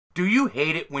Do you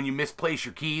hate it when you misplace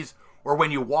your keys, or when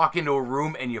you walk into a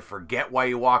room and you forget why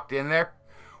you walked in there?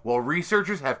 Well,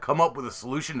 researchers have come up with a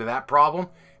solution to that problem,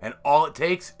 and all it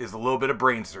takes is a little bit of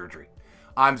brain surgery.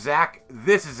 I'm Zach,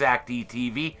 this is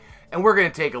ZakDTV, and we're going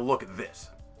to take a look at this.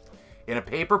 In a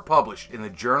paper published in the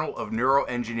Journal of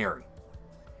Neuroengineering,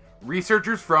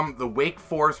 researchers from the Wake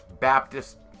Forest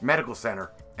Baptist Medical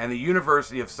Center and the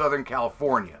University of Southern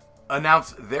California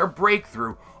announced their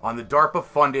breakthrough on the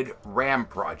DARPA-funded RAM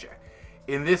project.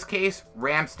 In this case,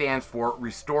 RAM stands for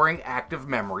Restoring Active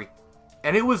Memory,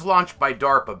 and it was launched by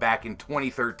DARPA back in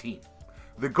 2013.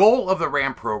 The goal of the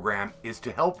RAM program is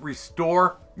to help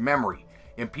restore memory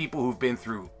in people who've been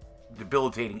through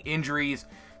debilitating injuries,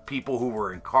 people who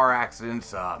were in car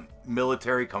accidents,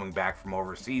 military coming back from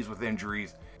overseas with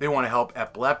injuries. They want to help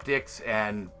epileptics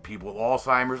and people with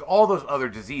Alzheimer's, all those other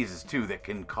diseases too that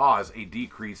can cause a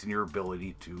decrease in your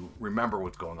ability to remember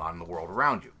what's going on in the world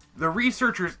around you. The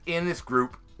researchers in this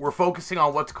group were focusing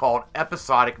on what's called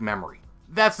episodic memory.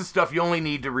 That's the stuff you only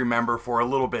need to remember for a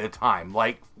little bit of time,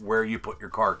 like where you put your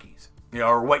car keys,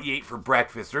 or what you ate for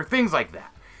breakfast, or things like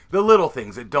that. The little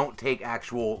things that don't take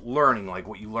actual learning, like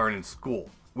what you learn in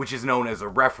school, which is known as a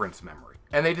reference memory.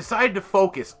 And they decided to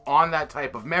focus on that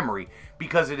type of memory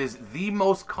because it is the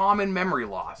most common memory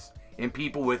loss in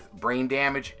people with brain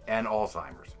damage and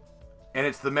Alzheimer's. And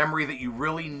it's the memory that you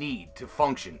really need to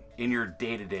function in your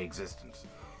day-to-day existence.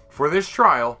 For this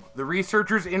trial, the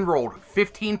researchers enrolled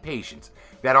 15 patients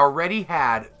that already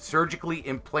had surgically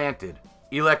implanted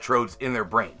electrodes in their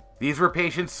brain. These were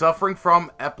patients suffering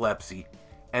from epilepsy,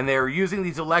 and they are using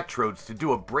these electrodes to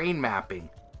do a brain mapping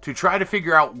to try to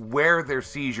figure out where their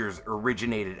seizures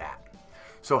originated at.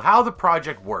 So how the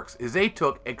project works is they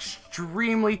took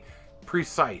extremely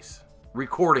precise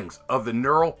recordings of the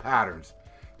neural patterns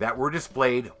that were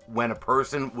displayed when a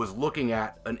person was looking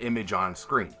at an image on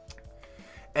screen.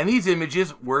 And these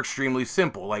images were extremely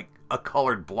simple, like a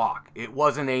colored block. It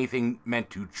wasn't anything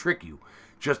meant to trick you,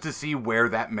 just to see where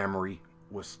that memory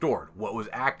was stored, what was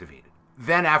activated.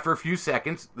 Then after a few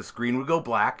seconds, the screen would go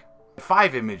black,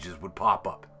 5 images would pop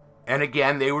up. And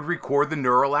again, they would record the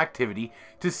neural activity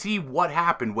to see what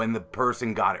happened when the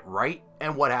person got it right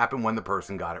and what happened when the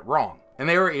person got it wrong. And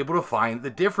they were able to find the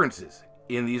differences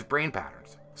in these brain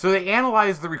patterns. So they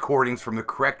analyzed the recordings from the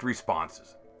correct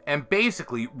responses and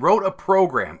basically wrote a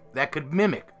program that could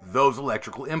mimic those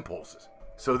electrical impulses.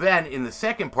 So then in the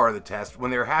second part of the test,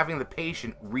 when they were having the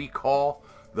patient recall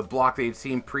the block they had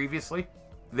seen previously,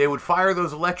 they would fire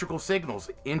those electrical signals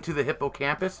into the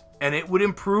hippocampus, and it would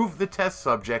improve the test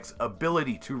subject's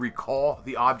ability to recall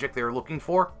the object they were looking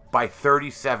for by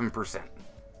 37%.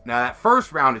 Now that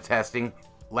first round of testing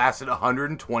lasted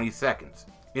 120 seconds.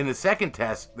 In the second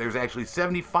test, there's actually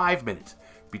 75 minutes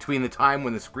between the time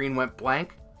when the screen went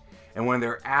blank and when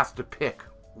they're asked to pick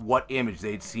what image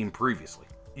they'd seen previously.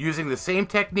 Using the same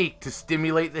technique to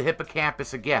stimulate the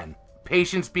hippocampus again,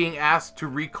 patients being asked to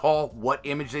recall what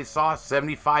image they saw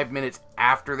 75 minutes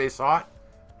after they saw it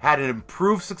had an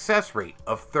improved success rate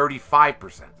of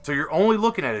 35%. So you're only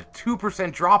looking at a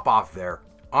 2% drop off there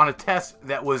on a test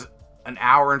that was an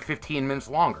hour and 15 minutes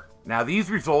longer. Now these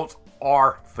results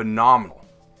are phenomenal.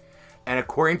 And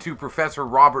according to Professor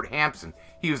Robert Hampson,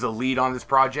 he was the lead on this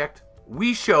project,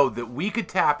 we showed that we could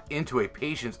tap into a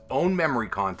patient's own memory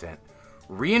content,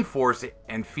 reinforce it,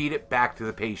 and feed it back to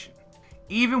the patient.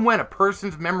 Even when a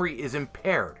person's memory is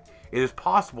impaired, it is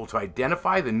possible to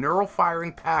identify the neural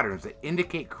firing patterns that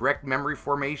indicate correct memory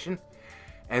formation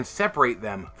and separate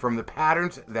them from the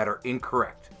patterns that are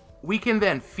incorrect. We can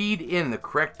then feed in the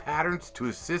correct patterns to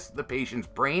assist the patient's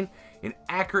brain in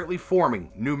accurately forming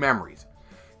new memories,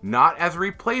 not as a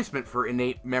replacement for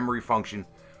innate memory function,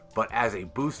 but as a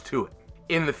boost to it.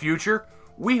 In the future,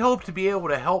 we hope to be able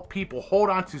to help people hold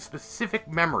on to specific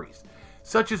memories,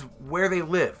 such as where they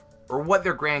live, or what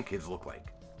their grandkids look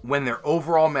like, when their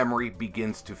overall memory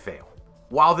begins to fail.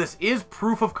 While this is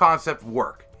proof of concept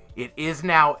work, it is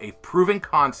now a proven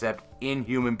concept in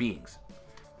human beings.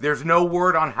 There's no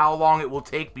word on how long it will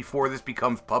take before this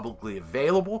becomes publicly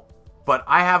available, but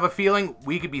I have a feeling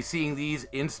we could be seeing these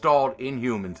installed in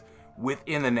humans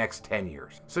within the next 10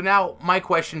 years. So now, my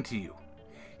question to you.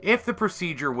 If the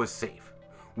procedure was safe,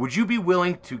 would you be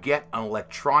willing to get an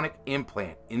electronic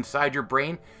implant inside your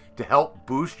brain to help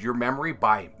boost your memory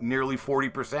by nearly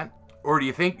 40%? Or do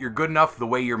you think you're good enough the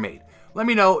way you're made? Let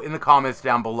me know in the comments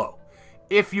down below.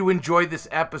 If you enjoyed this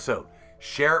episode,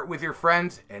 share it with your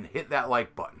friends and hit that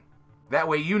like button. That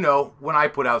way you know when I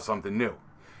put out something new.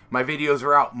 My videos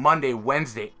are out Monday,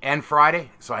 Wednesday, and Friday,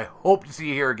 so I hope to see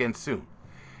you here again soon.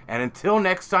 And until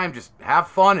next time, just have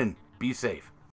fun and be safe.